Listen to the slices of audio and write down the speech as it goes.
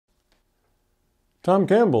Tom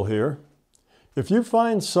Campbell here. If you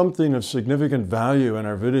find something of significant value in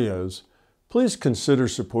our videos, please consider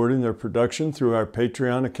supporting their production through our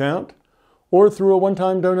Patreon account or through a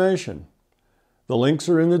one-time donation. The links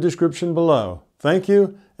are in the description below. Thank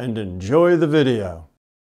you and enjoy the video.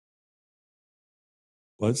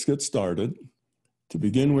 Let's get started. To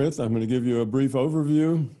begin with, I'm going to give you a brief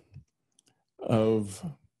overview of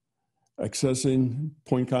accessing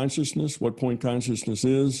point consciousness, what point consciousness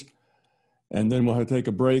is, and then we'll have to take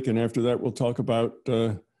a break, and after that we'll talk about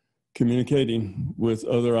communicating with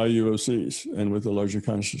other IUOCs and with the larger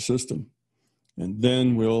conscious system. And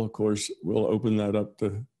then we'll open that up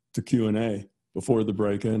to Q&A before the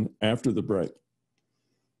break and after the break.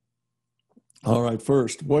 All right,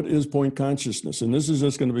 first, what is point consciousness? And this is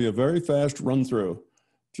just going to be a very fast run through,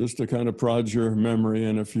 just to kind of prod your memory.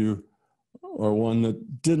 And if you are one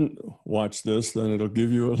that didn't watch this, then it'll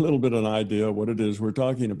give you a little bit of an idea of what it is we're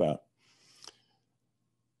talking about.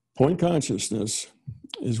 Point consciousness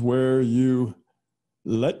is where you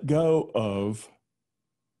let go of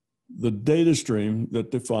the data stream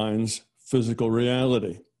that defines physical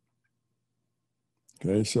reality.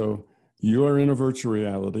 Okay, so you are in a virtual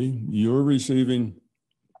reality. You're receiving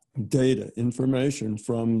data, information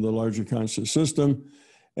from the larger conscious system,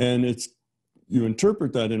 and you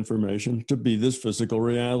interpret that information to be this physical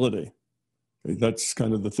reality. Okay, that's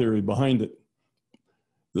kind of the theory behind it.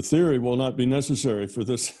 The theory will not be necessary for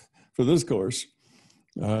this course,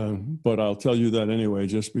 but I'll tell you that anyway,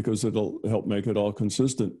 just because it'll help make it all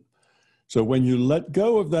consistent. So when you let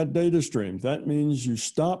go of that data stream, that means you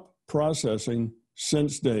stop processing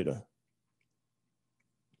sense data.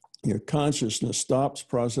 Your consciousness stops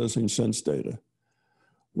processing sense data.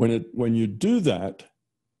 When you do that,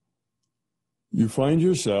 you find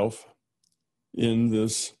yourself in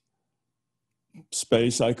this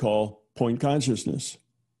space I call point consciousness.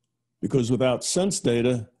 Because without sense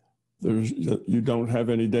data, you don't have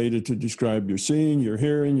any data to describe your seeing, your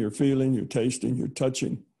hearing, your feeling, your tasting, your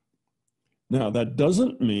touching. Now, that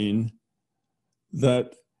doesn't mean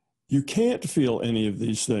that you can't feel any of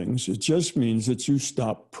these things. It just means that you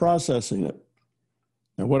stop processing it.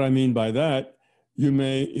 And what I mean by that, you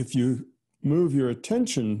may, if you move your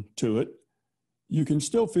attention to it, you can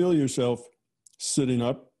still feel yourself sitting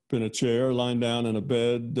up in a chair, lying down in a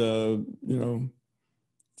bed,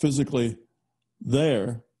 physically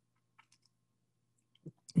there,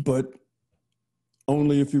 but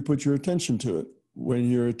only if you put your attention to it. When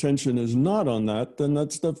your attention is not on that, then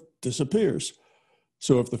that stuff disappears.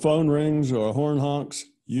 So if the phone rings or a horn honks,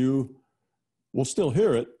 you will still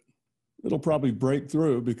hear it. It'll probably break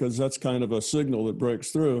through because that's kind of a signal that breaks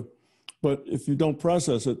through. But if you don't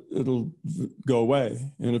process it, it'll go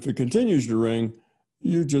away. And if it continues to ring,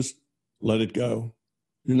 you just let it go.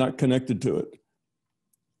 You're not connected to it.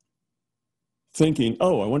 Thinking,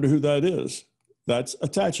 oh, I wonder who that is. That's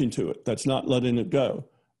attaching to it. That's not letting it go.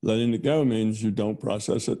 Letting it go means you don't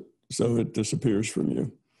process it, so it disappears from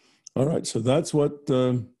you. All right, so that's what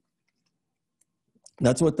that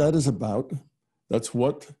is about. That's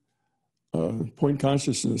what point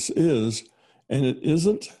consciousness is, and it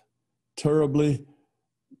isn't terribly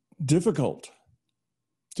difficult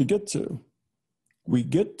to get to. We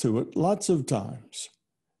get to it lots of times.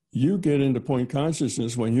 You get into point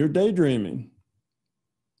consciousness when you're daydreaming,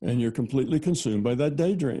 and you're completely consumed by that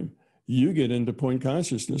daydream. You get into point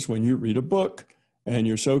consciousness when you read a book, and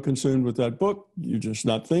you're so consumed with that book, you're just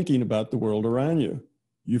not thinking about the world around you.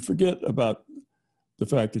 You forget about the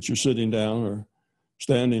fact that you're sitting down or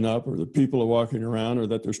standing up, or that people are walking around, or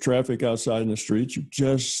that there's traffic outside in the streets. You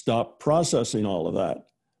just stop processing all of that.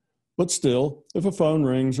 But still, if a phone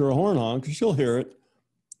rings or a horn honks, you'll hear it,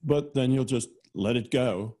 but then you'll just let it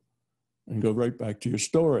go and go right back to your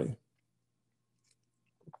story.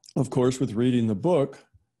 Of course, with reading the book,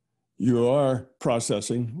 you are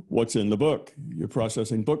processing what's in the book. You're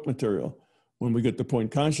processing book material. When we get to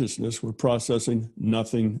point consciousness, we're processing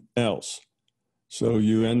nothing else. So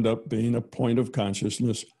you end up being a point of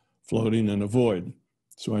consciousness floating in a void.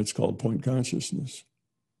 So it's called point consciousness.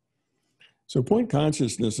 So point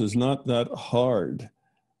consciousness is not that hard.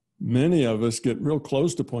 Many of us get real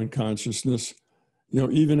close to point consciousness,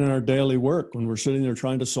 even in our daily work, when we're sitting there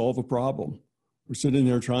trying to solve a problem. We're sitting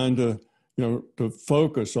there trying to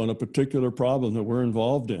focus on a particular problem that we're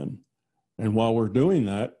involved in. And while we're doing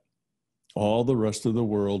that, all the rest of the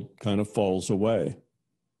world kind of falls away.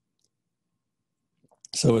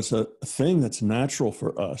 So it's a thing that's natural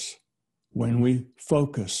for us when we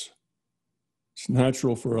focus. It's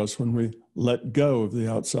natural for us when we let go of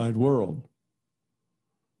the outside world.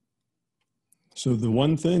 So the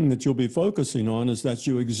one thing that you'll be focusing on is that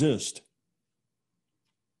you exist.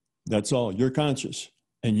 That's all. You're conscious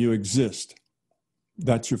and you exist.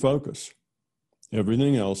 That's your focus.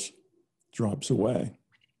 Everything else drops away.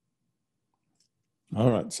 All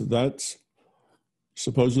right, so that's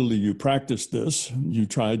supposedly you practiced this. You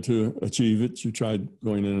tried to achieve it. You tried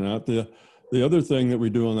going in and out. The other thing that we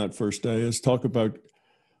do on that first day is talk about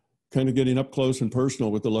kind of getting up close and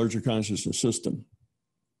personal with the larger consciousness system.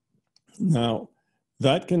 Now,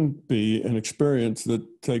 that can be an experience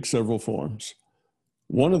that takes several forms.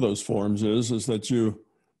 One of those forms is that you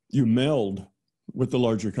meld with the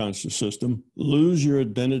larger conscious system, lose your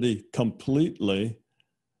identity completely,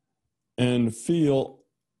 and feel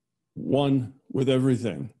one with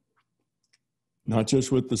everything. Not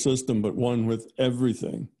just with the system, but one with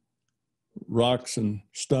everything. Rocks and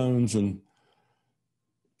stones and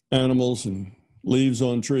animals and leaves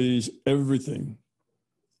on trees, everything,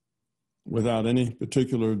 without any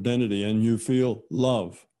particular identity. And you feel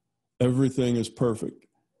love. Everything is perfect.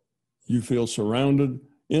 You feel surrounded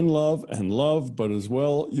in love and love, but as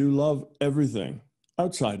well, you love everything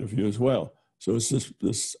outside of you as well. So it's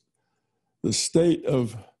this state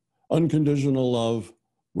of unconditional love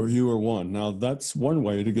where you are one. Now, that's one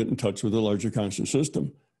way to get in touch with the larger conscious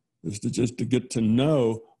system, is to get to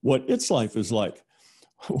know what its life is like.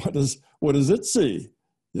 What does it see?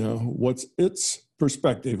 You know, what's its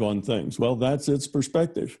perspective on things? Well, that's its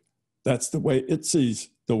perspective. That's the way it sees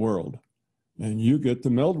the world. And you get to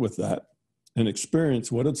meld with that and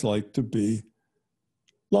experience what it's like to be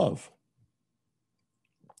love.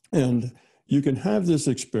 And you can have this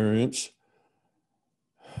experience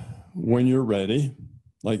when you're ready,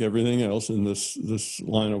 like everything else in this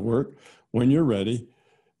line of work. When you're ready,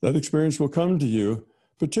 that experience will come to you,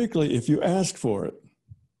 particularly if you ask for it.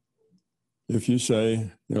 If you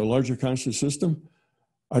say, larger conscious system,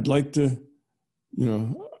 I'd like to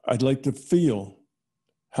feel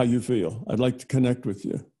how you feel. I'd like to connect with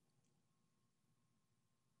you.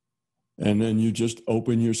 And then you just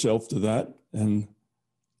open yourself to that and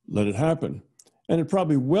let it happen. And it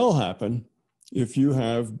probably will happen if you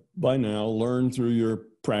have by now learned through your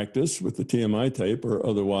practice with the TMI tape or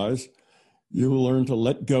otherwise. You will learn to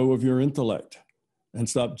let go of your intellect and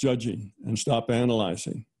stop judging and stop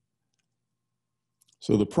analyzing.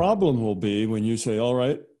 So the problem will be when you say, all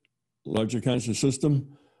right, larger conscious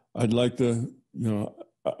system, I'd like to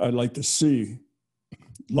see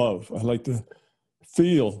love. I'd like to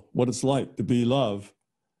feel what it's like to be love.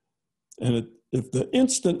 And if the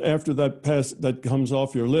instant after that comes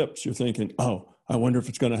off your lips, you're thinking, oh, I wonder if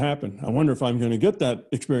it's going to happen. I wonder if I'm going to get that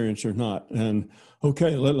experience or not. And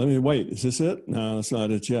okay, let me wait. Is this it? No, it's not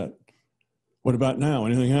it yet. What about now?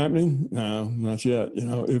 Anything happening? No, not yet.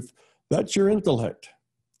 If that's your intellect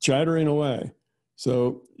chattering away.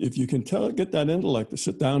 So if you can get that intellect to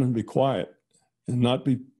sit down and be quiet and not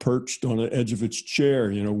be perched on the edge of its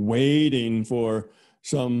chair, waiting for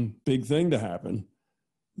some big thing to happen,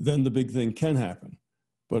 then the big thing can happen.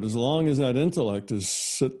 But as long as that intellect is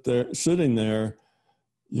sitting there,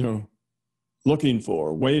 looking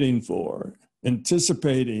for, waiting for,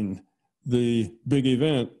 anticipating the big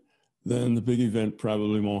event, then the big event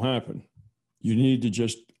probably won't happen. You need to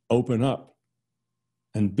just open up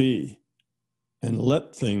and be and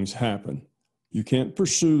let things happen. You can't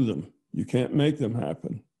pursue them. You can't make them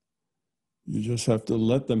happen. You just have to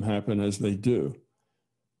let them happen as they do.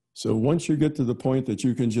 So once you get to the point that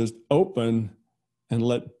you can just open and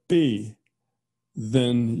let be,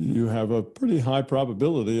 then you have a pretty high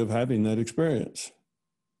probability of having that experience.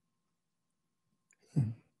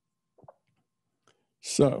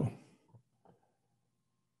 So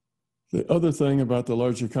the other thing about the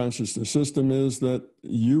larger consciousness system is that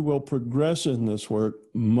you will progress in this work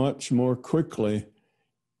much more quickly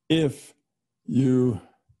if you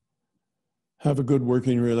have a good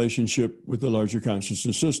working relationship with the larger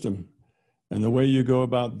consciousness system. And the way you go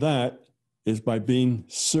about that is by being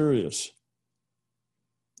serious.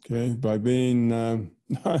 Okay, by being,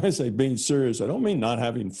 I say being serious, I don't mean not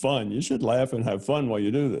having fun. You should laugh and have fun while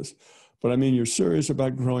you do this. But I mean, you're serious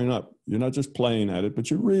about growing up. You're not just playing at it,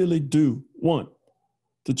 but you really do want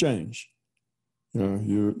to change.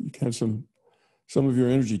 You have some of your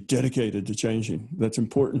energy dedicated to changing. That's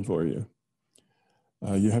important for you.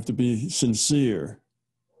 You have to be sincere.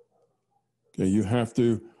 Okay, you have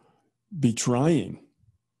to be trying,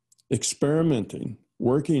 experimenting,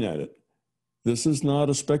 working at it. This is not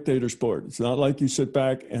a spectator sport. It's not like you sit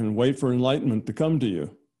back and wait for enlightenment to come to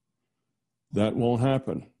you. That won't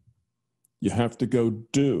happen. You have to go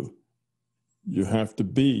do. You have to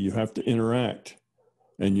be. You have to interact.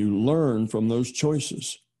 And you learn from those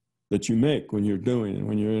choices that you make when you're doing and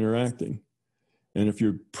when you're interacting. And if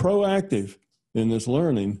you're proactive in this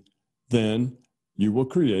learning, then you will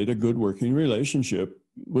create a good working relationship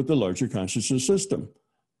with the larger consciousness system.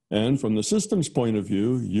 And from the system's point of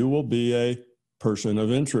view, you will be a person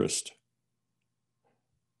of interest.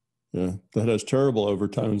 Yeah, that has terrible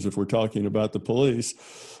overtones if we're talking about the police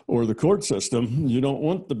or the court system. You don't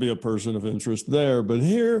want to be a person of interest there. But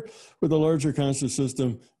here, with the larger conscious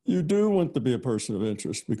system, you do want to be a person of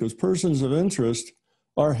interest, because persons of interest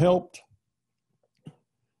are helped.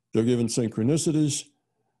 They're given synchronicities.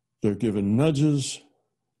 They're given nudges.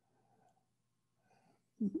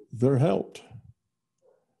 They're helped.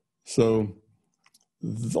 So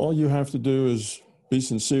all you have to do is be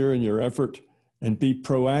sincere in your effort and be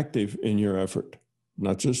proactive in your effort.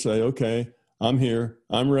 Not just say, okay, I'm here,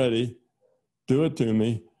 I'm ready, do it to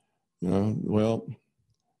me. Well,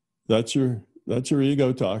 that's your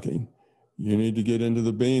ego talking. You need to get into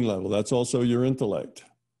the being level. That's also your intellect.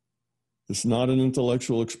 It's not an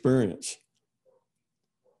intellectual experience.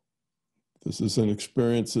 This is an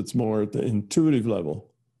experience that's more at the intuitive level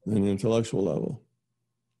than the intellectual level.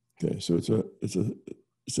 Okay, so it's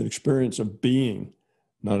an experience of being,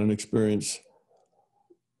 not an experience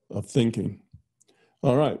of thinking.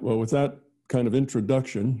 All right, well, with that kind of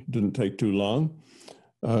introduction, didn't take too long,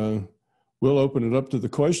 we'll open it up to the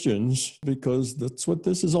questions, because that's what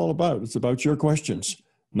this is all about. It's about your questions,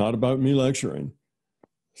 not about me lecturing.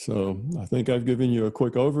 So I think I've given you a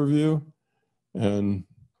quick overview, and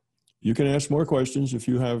you can ask more questions if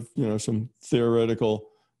you have, some theoretical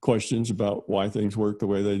questions about why things work the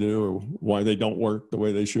way they do, or why they don't work the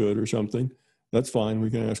way they should, or something. That's fine. We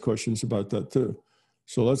can ask questions about that too.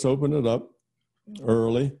 So let's open it up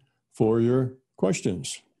early for your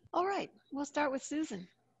questions. All right. We'll start with Susan.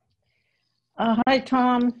 Hi,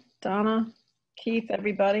 Tom, Donna, Keith,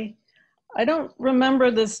 everybody. I don't remember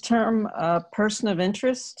this term, person of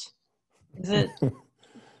interest. Is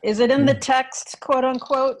it in the text, quote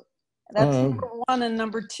unquote? That's number one, and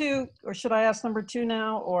number two, or should I ask number two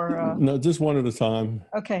now, or? No, just one at a time.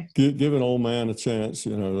 Okay. Give an old man a chance,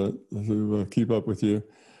 to keep up with you.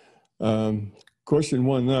 Question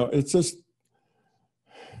one, now, it's just,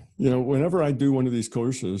 whenever I do one of these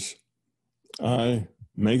courses, I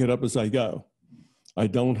make it up as I go. I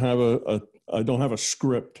don't have a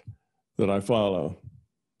script that I follow.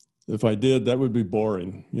 If I did, that would be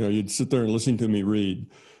boring. You'd sit there and listen to me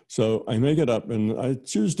read. So I make it up, and I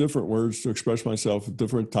choose different words to express myself at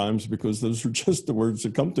different times, because those are just the words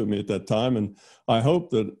that come to me at that time. And I hope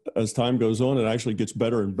that as time goes on, it actually gets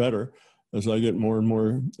better and better as I get more and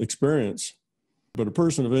more experience. But a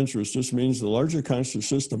person of interest just means the larger conscious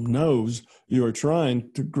system knows you are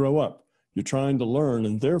trying to grow up. You're trying to learn,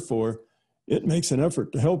 and therefore it makes an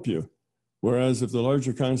effort to help you. Whereas if the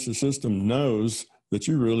larger conscious system knows that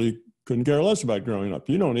you really couldn't care less about growing up,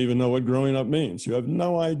 you don't even know what growing up means. You have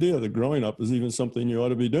no idea that growing up is even something you ought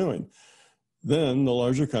to be doing. Then the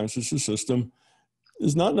larger consciousness system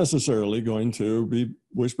is not necessarily going to be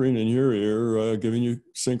whispering in your ear, giving you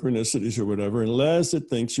synchronicities or whatever, unless it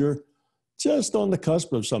thinks you're just on the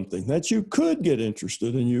cusp of something that you could get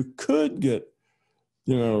interested in, you could get,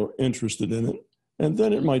 interested in it. And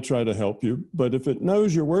then it might try to help you. But if it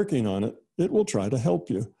knows you're working on it, it will try to help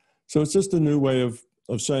you. So it's just a new way of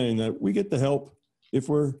saying that we get the help if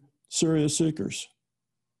we're serious seekers.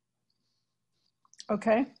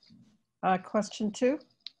 Okay. Question two.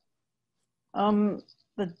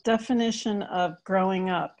 The definition of growing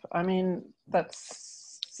up. I mean, that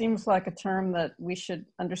seems like a term that we should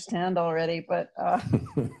understand already, but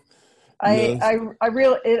Yes. I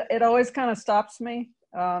really, it always kind of stops me.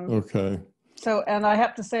 Okay. So, and I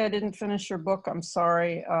have to say, I didn't finish your book. I'm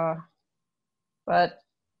sorry. But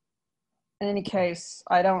in any case,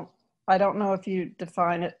 I don't know if you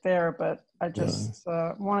define it there, but I just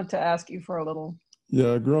wanted to ask you for a little.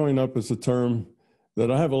 Yeah, growing up is a term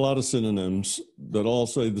that I have a lot of synonyms that all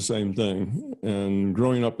say the same thing, and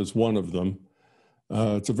growing up is one of them.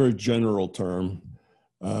 It's a very general term.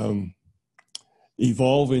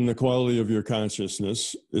 Evolving the quality of your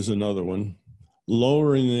consciousness is another one.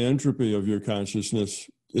 Lowering the entropy of your consciousness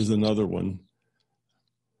is another one.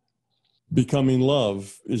 Becoming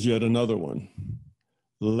love is yet another one.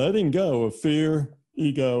 Letting go of fear,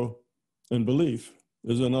 ego, and belief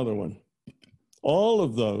is another one. All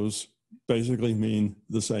of those basically mean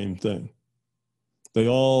the same thing. They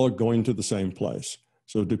all are going to the same place.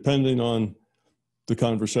 So depending on the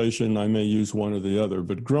conversation, I may use one or the other,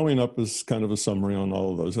 but growing up is kind of a summary on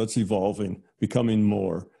all of those. That's evolving, becoming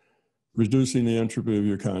more, reducing the entropy of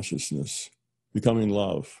your consciousness, becoming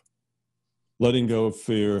love, letting go of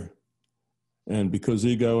fear. And because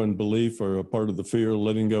ego and belief are a part of the fear,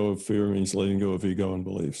 letting go of fear means letting go of ego and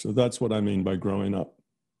belief. So that's what I mean by growing up.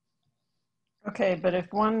 Okay, but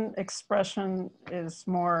if one expression is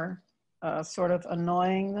more sort of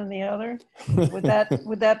annoying than the other, would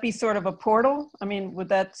that be sort of a portal? I mean, would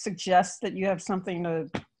that suggest that you have something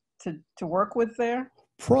to work with there?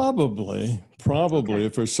 Probably, Okay.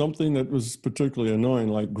 if there's something that was particularly annoying,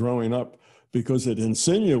 like growing up, because it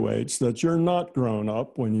insinuates that you're not grown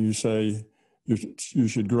up when you say you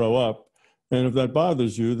should grow up. And if that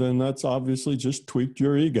bothers you, then that's obviously just tweaked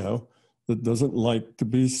your ego that doesn't like to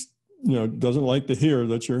be, doesn't like to hear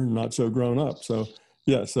that you're not so grown up. So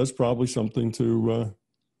yes, that's probably something to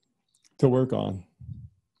work on.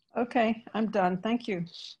 Okay, I'm done. Thank you.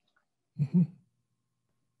 Mhm.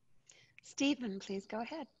 Stephen, please go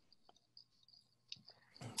ahead.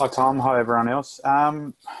 Hi, Tom. Hi, everyone else. I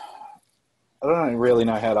don't really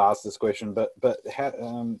know how to ask this question, but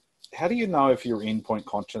how do you know if you're in point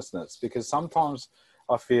consciousness? Because sometimes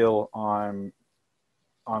I feel I'm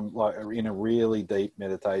like in a really deep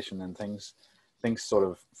meditation and things sort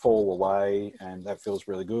of fall away, and that feels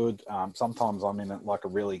really good. Sometimes I'm in like a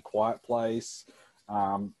really quiet place.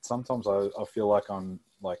 Sometimes I feel like I'm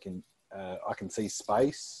like in I can see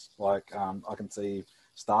space, like I can see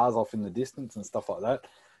stars off in the distance and stuff like that.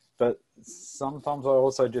 But sometimes I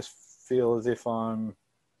also just feel as if I'm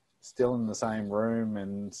still in the same room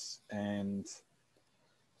and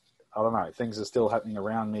I don't know, things are still happening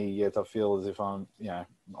around me, yet I feel as if I'm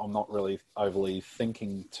not really overly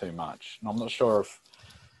thinking too much. And I'm not sure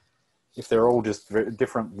if they're all just very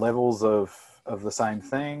different levels of the same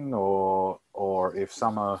thing, or if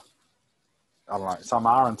some are, I don't know, some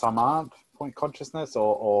are and some aren't point consciousness,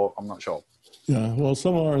 or I'm not sure. Yeah, well,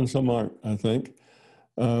 some are and some aren't, I think.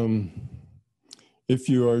 If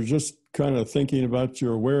you are just kind of thinking about,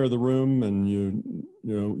 you're aware of the room, and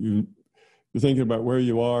you're thinking about where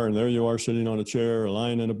you are, and there you are sitting on a chair or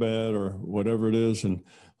lying in a bed or whatever it is, and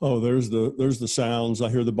oh, there's the sounds. I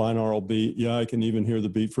hear the binaural beat. Yeah, I can even hear the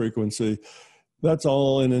beat frequency. That's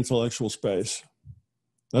all in intellectual space.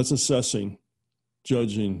 That's assessing,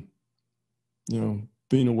 judging,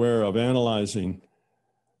 being aware of, analyzing.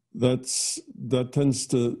 That tends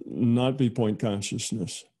to not be point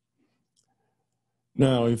consciousness.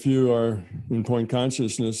 Now, if you are in point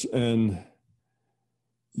consciousness and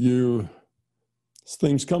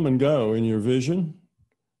things come and go in your vision,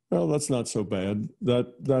 well, that's not so bad.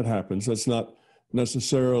 That happens. That's not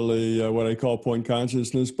necessarily what I call point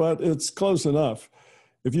consciousness, but it's close enough.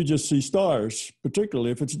 If you just see stars,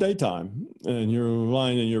 particularly if it's daytime and you're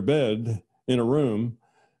lying in your bed in a room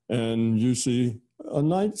and you see a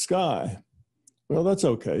night sky, well, that's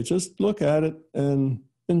okay. Just look at it and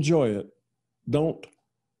enjoy it. Don't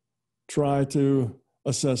try to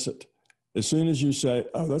assess it. As soon as you say,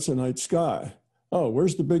 oh, that's a night sky. Oh,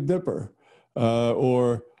 where's the Big Dipper?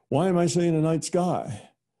 Or why am I seeing a night sky?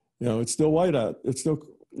 It's still white out. It's still,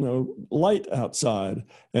 light outside.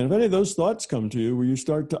 And if any of those thoughts come to you where you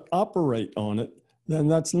start to operate on it, then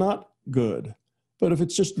that's not good. But if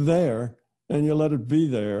it's just there and you let it be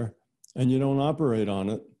there and you don't operate on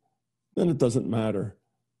it, then it doesn't matter.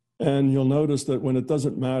 And you'll notice that when it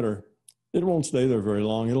doesn't matter, it won't stay there very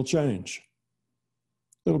long. It'll change.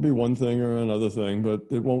 It'll be one thing or another thing, but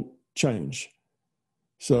it won't change.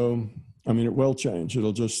 So, I mean, it will change.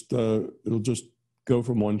 It'll just go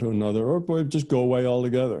from one to another, or just go away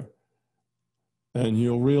altogether. And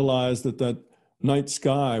you'll realize that night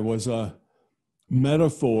sky was a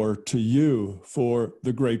metaphor to you for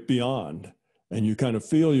the great beyond. And you kind of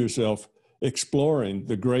feel yourself exploring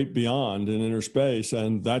the great beyond in inner space.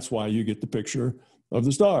 And that's why you get the picture of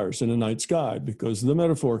the stars in the night sky, because the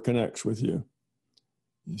metaphor connects with you.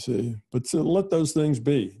 You see, but so let those things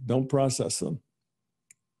be. Don't process them.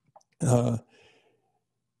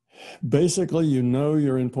 Basically,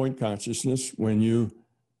 you're in point consciousness when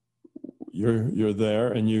you're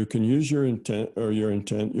there, and you can use your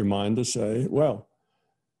mind to say, well,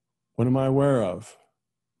 what am I aware of?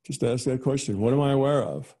 Just ask that question. What am I aware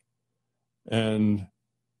of? And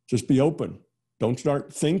just be open. Don't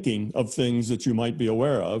start thinking of things that you might be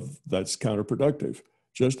aware of. That's counterproductive.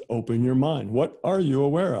 Just open your mind. What are you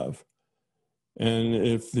aware of? And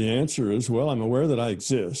if the answer is, well, I'm aware that I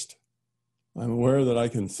exist, I'm aware that I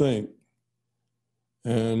can think,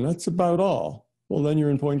 and that's about all, well, then you're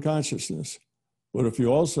in point consciousness. But if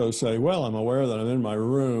you also say, well, I'm aware that I'm in my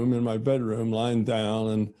room, in my bedroom, lying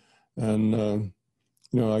down, and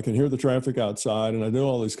I can hear the traffic outside, and I do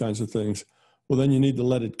all these kinds of things, well, then you need to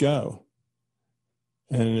let it go.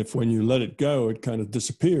 And if when you let it go, it kind of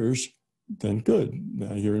disappears, then good.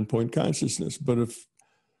 Now you're in point consciousness. But if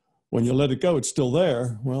when you let it go, it's still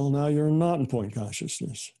there, well, now you're not in point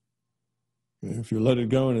consciousness. If you let it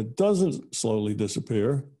go and it doesn't slowly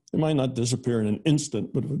disappear, It might not disappear in an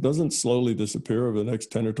instant, but if it doesn't slowly disappear over the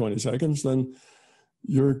next 10 or 20 seconds, then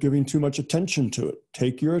you're giving too much attention to it.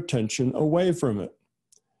 Take your attention away from it.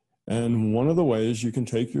 And one of the ways you can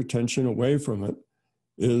take your attention away from it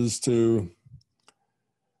is to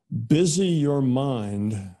busy your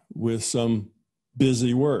mind with some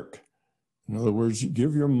busy work. In other words, you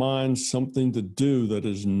give your mind something to do that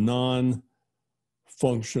is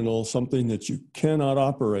non-functional, something that you cannot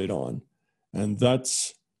operate on. And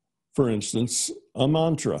that's, for instance, a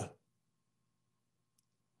mantra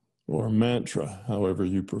or mantra, however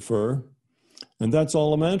you prefer. And that's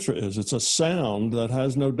all a mantra is. It's a sound that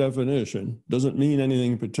has no definition, doesn't mean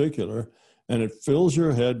anything in particular, and it fills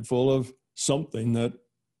your head full of something that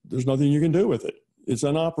there's nothing you can do with it. It's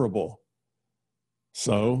inoperable.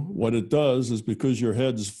 So what it does is, because your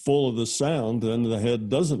head's full of the sound, then the head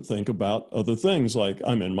doesn't think about other things like,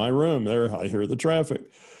 I'm in my room, there I hear the traffic.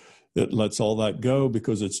 It lets all that go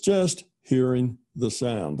because it's just hearing the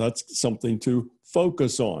sound. That's something to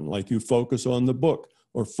focus on, like you focus on the book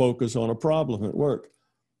or focus on a problem at work.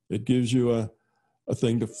 It gives you a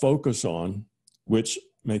thing to focus on, which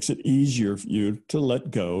makes it easier for you to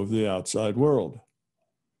let go of the outside world.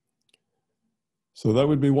 So that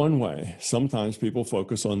would be one way. Sometimes people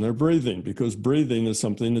focus on their breathing, because breathing is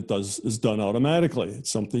something that is done automatically.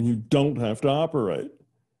 It's something you don't have to operate.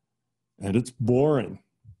 And it's boring.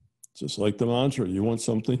 Just like the mantra, you want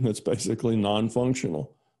something that's basically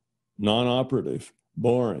non-functional, non-operative,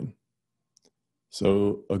 boring.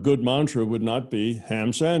 So a good mantra would not be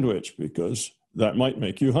ham sandwich, because that might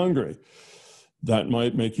make you hungry. That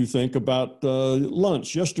might make you think about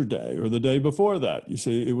lunch yesterday or the day before that. You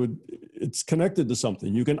see, it's connected to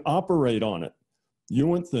something. You can operate on it. You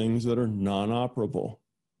want things that are non-operable.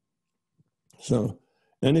 So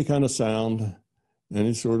any kind of sound,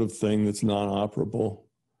 any sort of thing that's non-operable,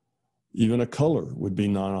 even a color would be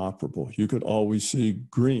non-operable. You could always see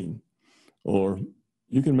green, or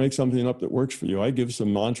you can make something up that works for you. I give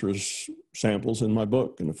some mantras samples in my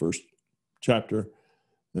book in the first chapter.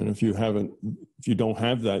 And if you don't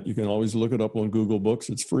have that, you can always look it up on Google Books.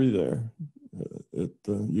 It's free there.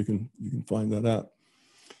 You can find that out.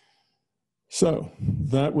 So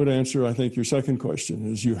that would answer, I think, your second question,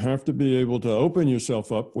 is you have to be able to open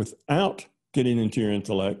yourself up without getting into your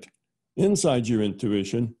intellect, inside your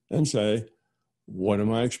intuition, and say, what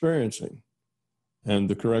am I experiencing? And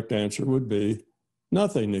the correct answer would be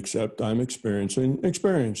nothing, except I'm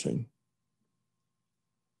experiencing.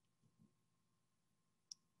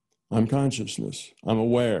 I'm consciousness. I'm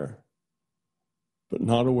aware, but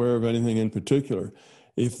not aware of anything in particular.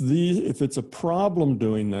 If it's a problem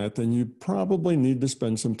doing that, then you probably need to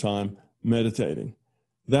spend some time meditating.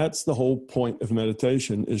 That's the whole point of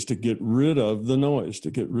meditation, is to get rid of the noise, to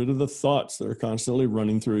get rid of the thoughts that are constantly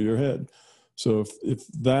running through your head. So if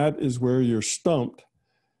that is where you're stumped,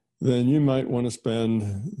 then you might want to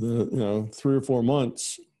spend 3 or 4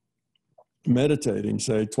 months meditating,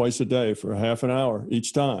 say twice a day for a half an hour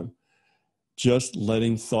each time. Just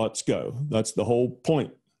letting thoughts go. That's the whole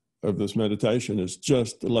point of this meditation, is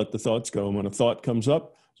just to let the thoughts go. And when a thought comes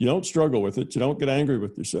up, you don't struggle with it. You don't get angry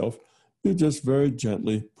with yourself. You just very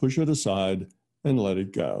gently push it aside and let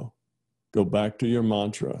it go. Go back to your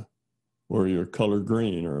mantra or your color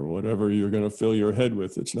green or whatever you're going to fill your head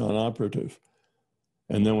with. It's non-operative.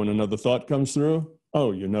 And then when another thought comes through,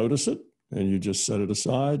 you notice it and you just set it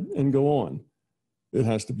aside and go on. It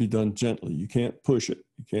has to be done gently. You can't push it.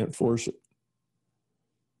 You can't force it.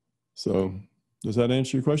 So does that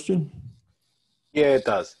answer your question? Yeah, it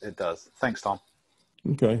does. It does. Thanks, Tom.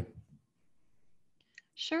 Okay.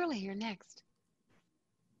 Shirley, you're next.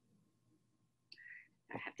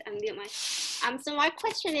 I have to unmute my. So my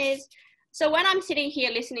question is, so when I'm sitting here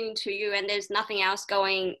listening to you and there's nothing else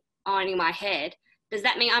going on in my head, does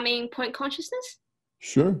that mean I'm in point consciousness?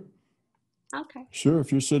 Sure. Okay. Sure.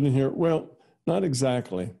 If you're sitting here, well, not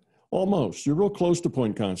exactly. Almost. You're real close to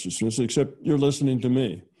point consciousness, except you're listening to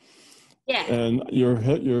me. Yeah. And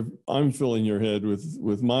I'm filling your head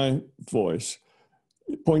with my voice.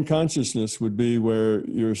 Point consciousness would be where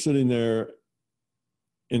you're sitting there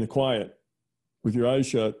in the quiet with your eyes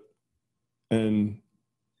shut and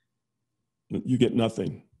you get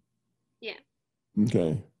nothing. Yeah.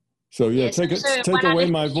 Okay. So take away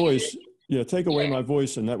my voice. Yeah, take away my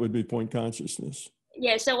voice, and that would be point consciousness.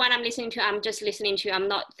 Yeah, so when I'm listening to, I'm just listening to, I'm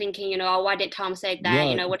not thinking, why did Tom say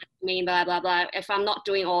that? Right. What does it mean, blah, blah, blah. If I'm not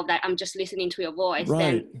doing all of that, I'm just listening to your voice.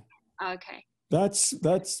 Right. Then, okay. That's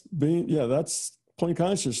point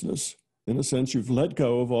consciousness. In a sense, you've let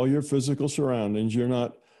go of all your physical surroundings. You're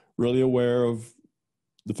not really aware of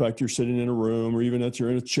the fact you're sitting in a room or even that you're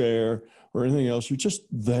in a chair or anything else. You're just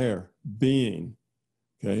there, being,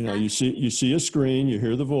 Okay, now you see a screen, you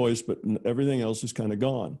hear the voice, but everything else is kind of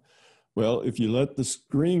gone. Well, if you let the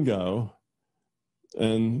screen go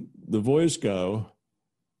and the voice go,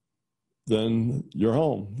 then you're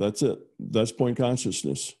home. That's it. That's point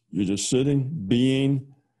consciousness. You're just sitting,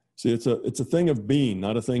 being. See, it's a thing of being,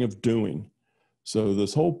 not a thing of doing. So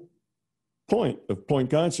this whole point of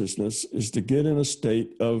point consciousness is to get in a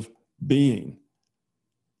state of being,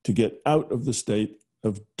 to get out of the state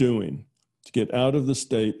of doing, to get out of the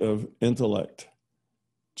state of intellect,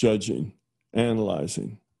 judging,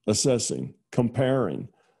 analyzing, assessing, comparing.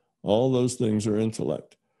 All those things are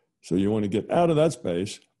intellect. So you want to get out of that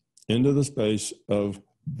space into the space of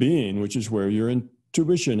being, which is where your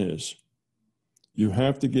intuition is. You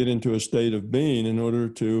have to get into a state of being in order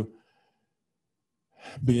to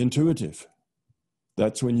be intuitive.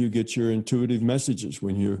 That's when you get your intuitive messages,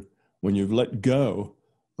 when you've let go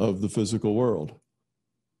of the physical world.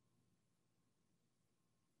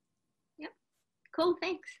 Yep. Cool,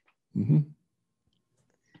 thanks. Mm-hmm.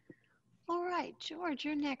 All right, George,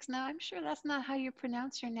 you're next. Now, I'm sure that's not how you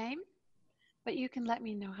pronounce your name, but you can let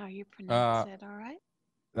me know how you pronounce it, all right?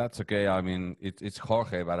 That's okay. I mean, it's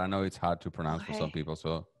Jorge, but I know it's hard to pronounce for some Jorge. people,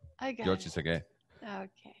 so I got George it. is okay.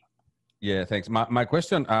 Okay. Yeah, thanks. My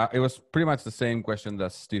question, it was pretty much the same question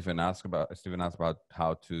that Stephen asked about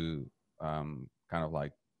how to kind of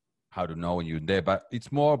like how to know when you're there, but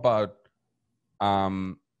it's more about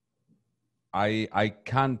I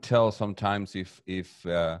can't tell sometimes if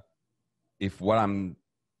what I'm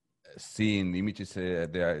seeing, the images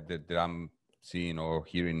that I'm seeing or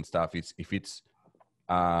hearing stuff, if it's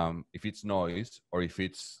noise or if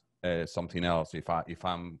it's something else. If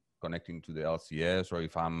I'm connecting to the LCS or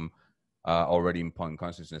if I'm already in point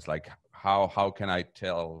consciousness, like how can I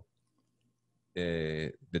tell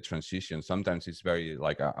the transition? Sometimes it's very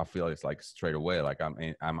like I feel it's like straight away, like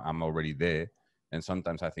I'm already there, and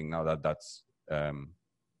sometimes I think no,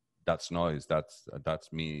 that's noise.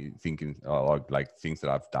 That's me thinking like things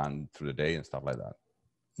that I've done through the day and stuff like that.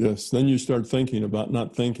 Yes, then you start thinking about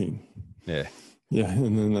not thinking. Yeah. Yeah,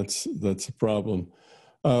 and then that's a problem.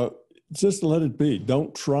 Just let it be.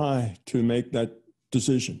 Don't try to make that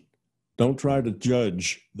decision. Don't try to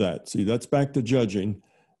judge that. See, that's back to judging,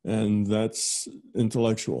 and that's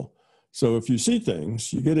intellectual. So if you see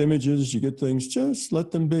things, you get images, you get things, just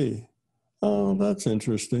let them be. Oh, that's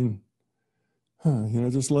interesting.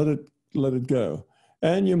 Just let it go.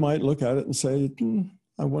 And you might look at it and say,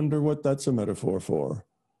 I wonder what that's a metaphor for.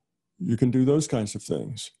 You can do those kinds of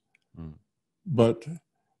things. Mm. But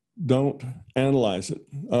don't analyze it.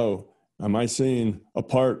 Oh, am I seeing a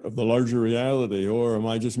part of the larger reality, or am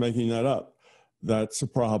I just making that up? That's a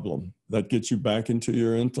problem. That gets you back into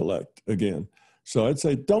your intellect again. So I'd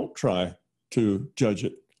say don't try to judge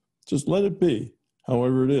it. Just let it be,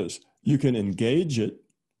 however it is. You can engage it.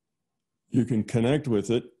 You can connect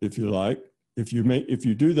with it if you like. If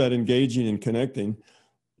you do that engaging and connecting,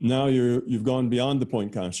 now you've gone beyond the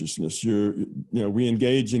point consciousness. We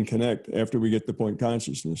engage and connect after we get the point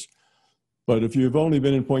consciousness. But if you've only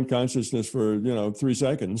been in point consciousness for 3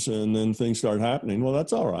 seconds and then things start happening, well,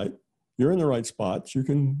 that's all right. You're in the right spots. You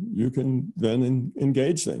can then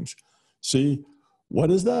engage things. See, what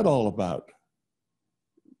is that all about?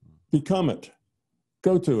 Become it.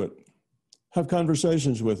 Go to it. Have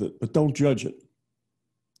conversations with it, but don't judge it.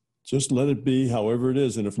 Just let it be however it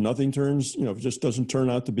is. And if nothing turns, if it just doesn't turn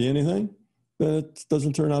out to be anything, then it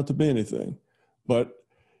doesn't turn out to be anything. But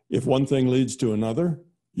if one thing leads to another,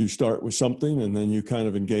 you start with something and then you kind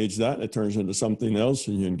of engage that and it turns into something else,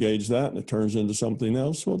 and you engage that and it turns into something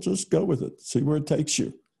else. Well, just go with it. See where it takes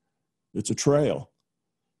you. It's a trail.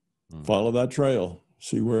 Follow that trail.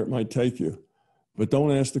 See where it might take you. But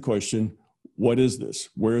don't ask the question, what is this?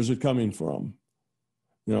 Where is it coming from?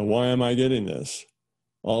 Why am I getting this?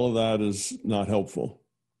 All of that is not helpful.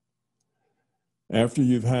 After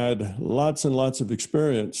you've had lots and lots of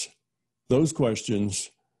experience, those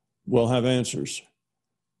questions will have answers.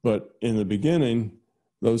 But in the beginning,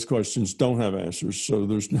 those questions don't have answers. So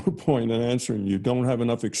there's no point in answering. You don't have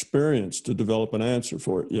enough experience to develop an answer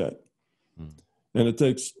for it yet. And it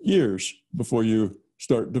takes years before you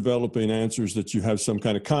start developing answers that you have some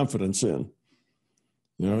kind of confidence in.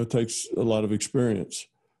 It takes a lot of experience.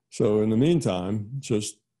 So in the meantime,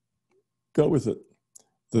 just go with it.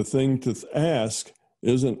 The thing to ask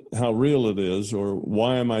isn't how real it is or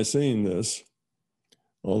why am I seeing this?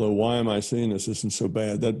 Although why am I seeing this isn't so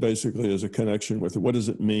bad. That basically is a connection with it. What does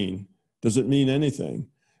it mean? Does it mean anything?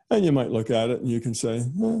 And you might look at it and you can say,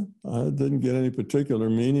 I didn't get any particular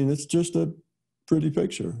meaning. It's just a pretty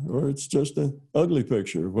picture, or it's just an ugly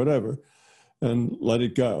picture, whatever, and let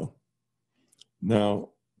it go. Now,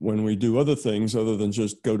 when we do other things other than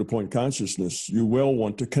just go to point consciousness, you will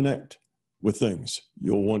want to connect with things.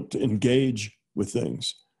 You'll want to engage with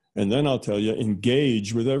things. And then I'll tell you,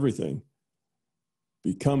 engage with everything.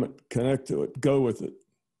 Become it, connect to it, go with it,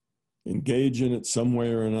 engage in it some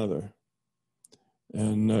way or another.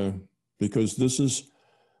 And because this is,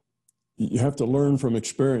 you have to learn from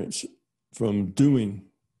experience, from doing,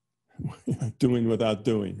 doing without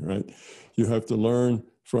doing, right? You have to learn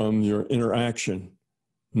from your interaction,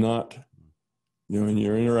 not, in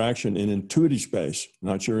your interaction in intuitive space,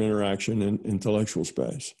 not your interaction in intellectual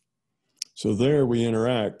space. So there we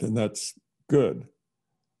interact, and that's good.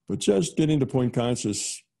 But just getting to point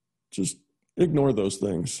conscious, just ignore those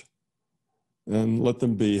things and let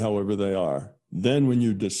them be however they are. Then when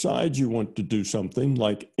you decide you want to do something,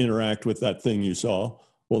 like interact with that thing you saw,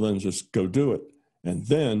 well, then just go do it and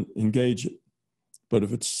then engage it. But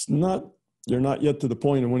if it's not, you're not yet to the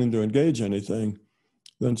point of wanting to engage anything,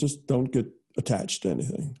 then just don't get attached to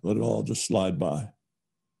anything. Let it all just slide by.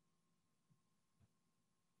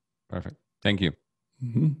 Perfect. Thank you.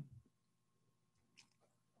 Mm-hmm.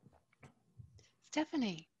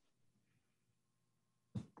 Stephanie.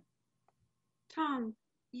 Tom,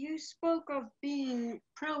 you spoke of being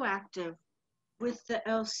proactive with the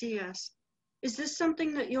LCS. Is this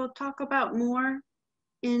something that you'll talk about more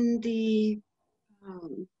in the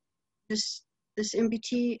this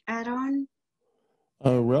MBT add-on?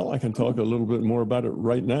 Well, I can talk a little bit more about it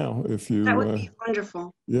right now if you. That would be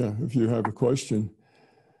wonderful. Yeah, if you have a question.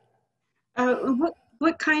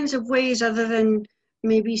 What kinds of ways, other than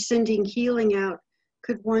maybe sending healing out,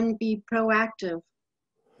 could one be proactive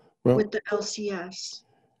with the LCS?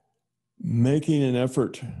 Making an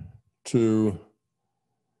effort to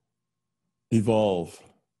evolve.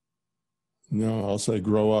 No, I'll say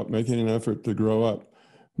grow up, making an effort to grow up,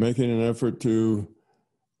 making an effort to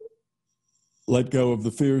let go of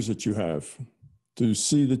the fears that you have, to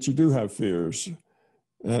see that you do have fears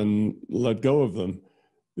and let go of them.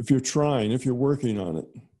 If you're trying, if you're working on it,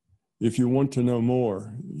 if you want to know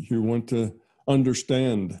more, if you want to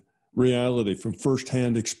understand reality from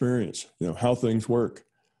firsthand experience, how things work.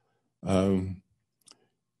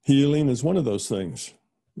 Healing is one of those things.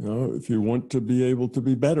 If you want to be able to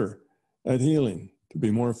be better at healing, to be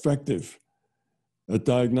more effective at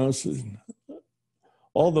diagnosis,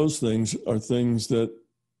 all those things are things that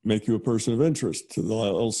make you a person of interest to the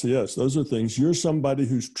LCS. Those are things, you're somebody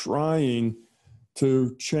who's trying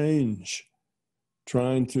to change,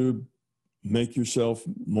 trying to make yourself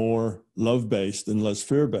more love-based and less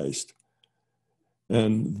fear-based.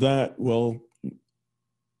 And that will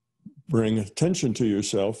bring attention to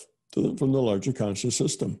yourself from the larger conscious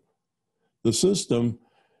system. The system,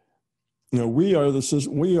 we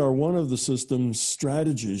are one of the system's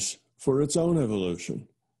strategies for its own evolution.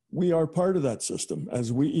 We are part of that system.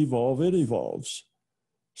 As we evolve, it evolves.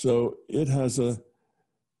 So it has an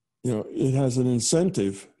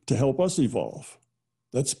incentive to help us evolve.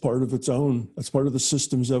 That's part of its own, that's part of the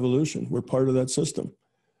system's evolution. We're part of that system.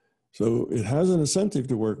 So it has an incentive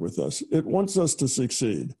to work with us. It wants us to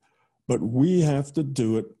succeed, but we have to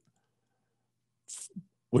do it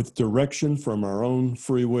with direction from our own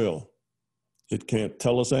free will. It can't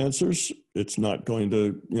tell us answers. It's not going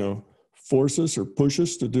to, force us or push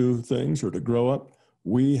us to do things or to grow up.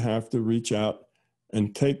 We have to reach out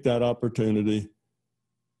and take that opportunity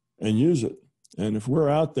and use it. And if we're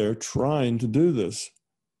out there trying to do this,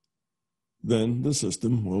 then the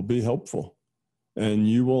system will be helpful. And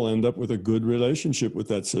you will end up with a good relationship with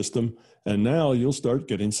that system. And now you'll start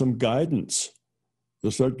getting some guidance.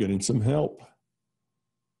 You'll start getting some help.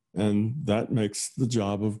 And that makes the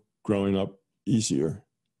job of growing up easier.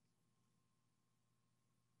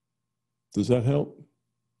 Does that help?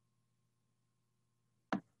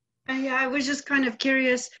 Yeah, I was just kind of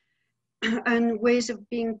curious on ways of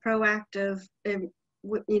being proactive and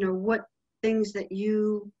what things that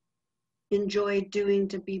you enjoy doing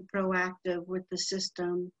to be proactive with the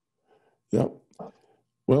system. Yep.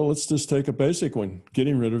 Well, let's just take a basic one,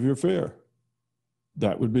 getting rid of your fear.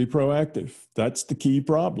 That would be proactive. That's the key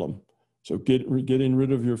problem. So getting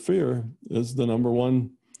rid of your fear is the number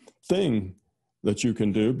one thing that you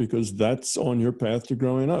can do, because that's on your path to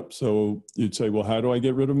growing up. So you'd say, well, how do I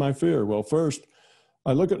get rid of my fear? Well, first,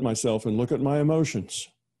 I look at myself and look at my emotions.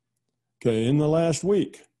 Okay, in the last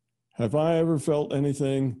week, have I ever felt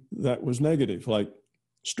anything that was negative, like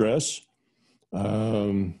stress,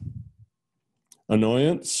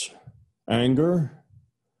 annoyance, anger,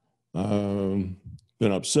 been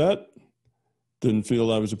upset, didn't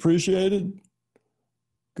feel I was appreciated,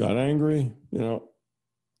 got angry,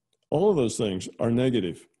 all of those things are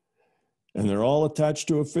negative, and they're all attached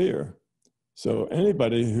to a fear. So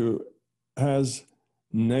anybody who has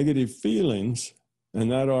negative feelings,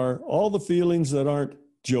 and that are all the feelings that aren't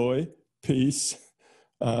joy, peace,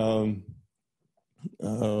 what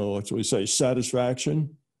shall we say,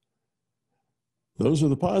 satisfaction, those are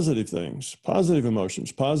the positive things, positive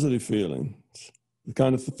emotions, positive feelings, the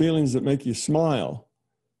kind of feelings that make you smile,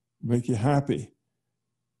 make you happy.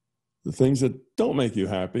 The things that don't make you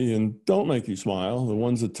happy and don't make you smile, the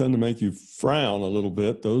ones that tend to make you frown a little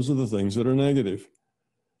bit, those are the things that are negative.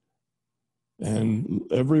 And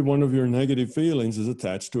every one of your negative feelings is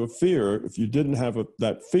attached to a fear. If you didn't have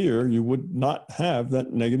that fear, you would not have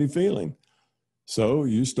that negative feeling. So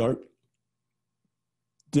you start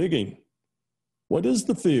digging. What is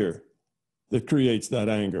the fear that creates that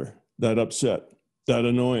anger, that upset, that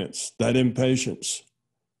annoyance, that impatience?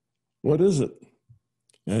 What is it?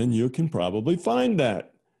 And you can probably find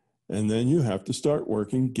that. And then you have to start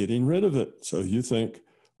working, getting rid of it. So you think,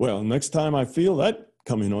 well, next time I feel that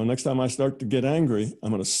coming on, next time I start to get angry,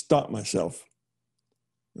 I'm going to stop myself.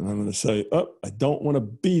 And I'm going to say, oh, I don't want to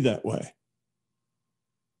be that way.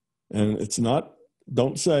 And it's not,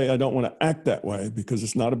 don't say I don't want to act that way, because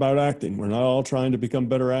it's not about acting. We're not all trying to become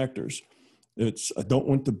better actors. It's, I don't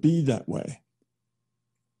want to be that way.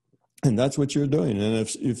 And that's what you're doing. And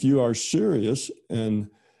if you are serious and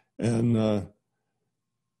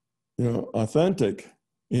authentic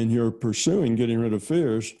in your pursuing getting rid of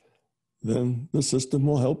fears, then the system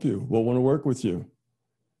will help you. We'll want to work with you.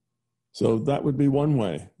 So that would be one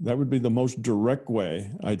way. That would be the most direct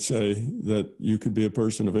way, I'd say, that you could be a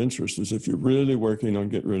person of interest, is if you're really working on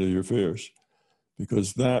getting rid of your fears,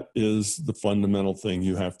 because that is the fundamental thing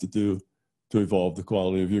you have to do to evolve the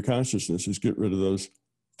quality of your consciousness, is get rid of those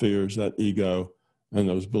fears, that ego, and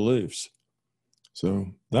those beliefs. So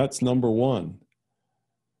that's number one.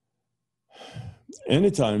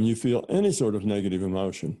 Anytime you feel any sort of negative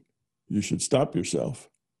emotion, you should stop yourself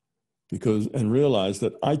and realize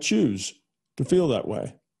that I choose to feel that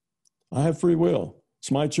way. I have free will.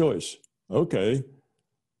 It's my choice. Okay.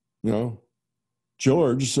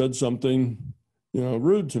 George said something,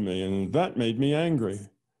 rude to me, and that made me angry.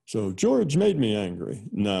 So George made me angry.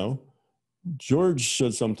 No, George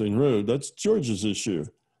said something rude. That's George's issue.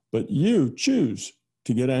 But you choose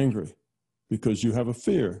to get angry because you have a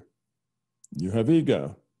fear. You have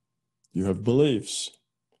ego. You have beliefs.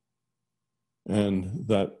 And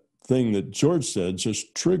that thing that George said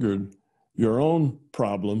just triggered your own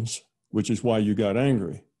problems, which is why you got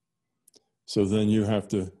angry. So then you have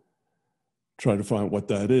to try to find what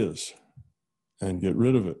that is and get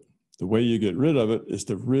rid of it. The way you get rid of it is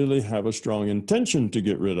to really have a strong intention to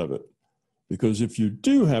get rid of it. Because if you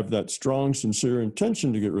do have that strong, sincere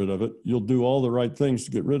intention to get rid of it, you'll do all the right things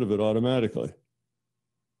to get rid of it automatically.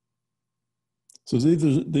 So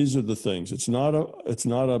these are the things. It's not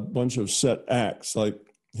a bunch of set acts like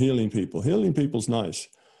healing people. Healing people's nice,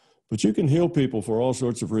 but you can heal people for all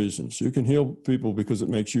sorts of reasons. You can heal people because it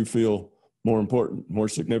makes you feel more important, more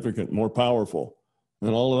significant, more powerful,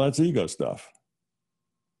 and all of that's ego stuff.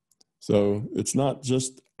 So it's not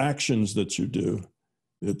just actions that you do.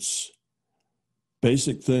 It's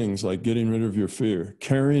basic things like getting rid of your fear,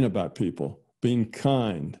 caring about people, being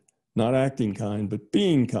kind, not acting kind, but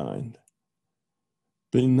being kind,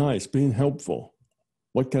 being nice, being helpful.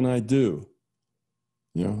 What can I do?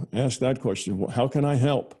 Ask that question. How can I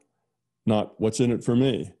help? Not what's in it for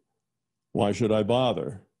me? Why should I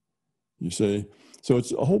bother? You see? So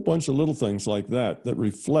it's a whole bunch of little things like that that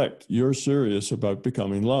reflect you're serious about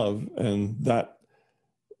becoming love, and that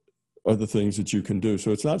are the things that you can do.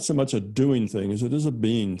 So it's not so much a doing thing as it is a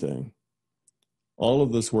being thing. All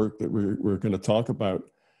of this work that we're going to talk about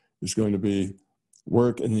is going to be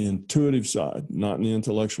work in the intuitive side, not in the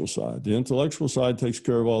intellectual side. The intellectual side takes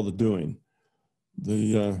care of all the doing.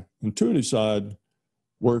 The intuitive side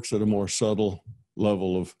works at a more subtle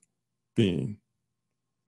level of being.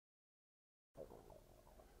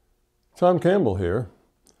 Tom Campbell here.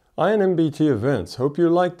 I and MBT Events hope you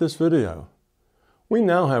liked this video. We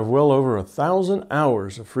now have well over 1,000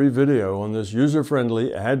 hours of free video on this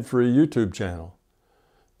user-friendly, ad-free YouTube channel.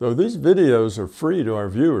 Though these videos are free to our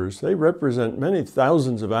viewers, they represent many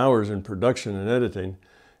thousands of hours in production and editing,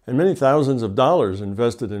 and many thousands of dollars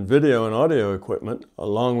invested in video and audio equipment,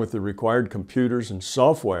 along with the required computers and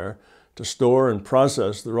software to store and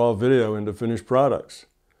process the raw video into finished products.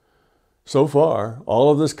 So far, all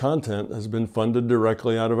of this content has been funded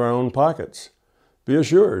directly out of our own pockets. Be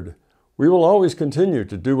assured, we will always continue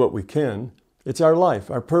to do what we can. It's our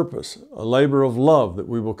life, our purpose, a labor of love that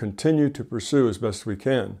we will continue to pursue as best we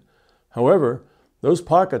can. However, those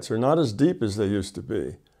pockets are not as deep as they used to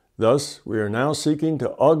be. Thus, we are now seeking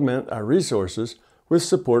to augment our resources with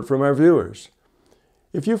support from our viewers.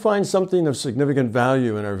 If you find something of significant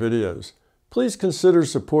value in our videos, please consider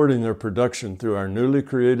supporting their production through our newly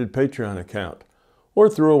created Patreon account or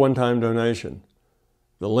through a one-time donation.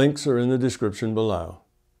 The links are in the description below.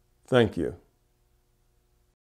 Thank you.